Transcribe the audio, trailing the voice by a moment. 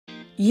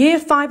Year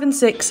 5 and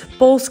 6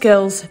 Ball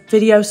Skills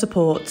Video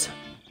Support.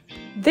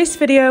 This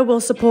video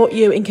will support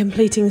you in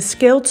completing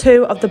Skill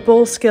 2 of the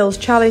Ball Skills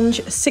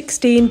Challenge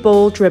 16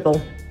 Ball Dribble.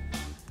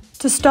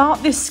 To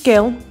start this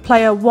skill,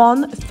 player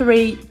 1,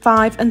 3,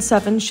 5 and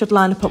 7 should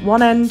line up at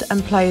one end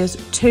and players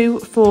 2,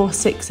 4,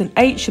 6 and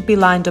 8 should be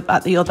lined up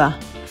at the other.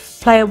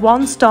 Player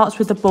 1 starts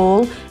with the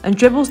ball and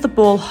dribbles the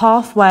ball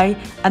halfway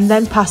and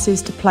then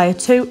passes to player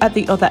 2 at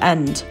the other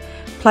end.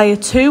 Player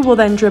 2 will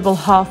then dribble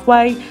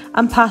halfway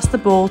and pass the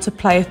ball to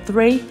player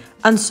 3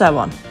 and so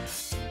on.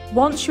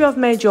 Once you have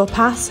made your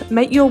pass,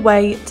 make your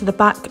way to the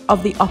back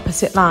of the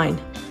opposite line.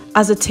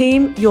 As a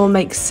team, you'll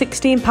make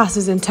 16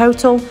 passes in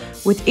total,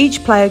 with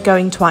each player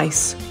going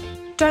twice.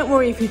 Don't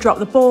worry if you drop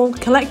the ball,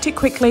 collect it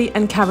quickly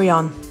and carry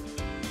on.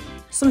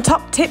 Some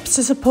top tips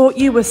to support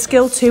you with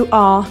Skill 2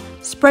 are: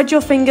 spread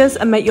your fingers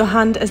and make your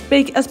hand as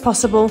big as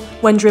possible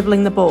when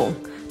dribbling the ball.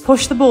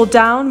 Push the ball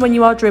down when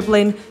you are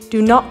dribbling,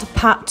 do not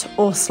pat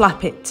or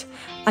slap it.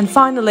 And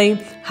finally,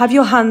 have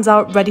your hands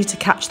out ready to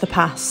catch the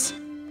pass.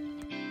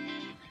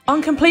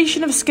 On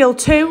completion of Skill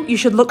 2, you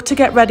should look to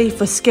get ready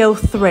for Skill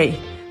 3.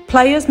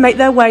 Players make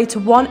their way to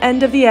one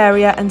end of the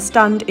area and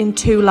stand in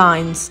two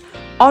lines.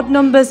 Odd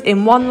numbers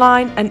in one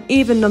line and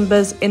even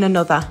numbers in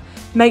another.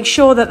 Make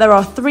sure that there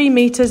are 3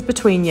 meters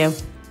between you.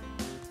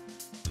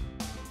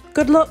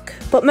 Good luck,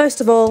 but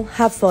most of all,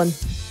 have fun.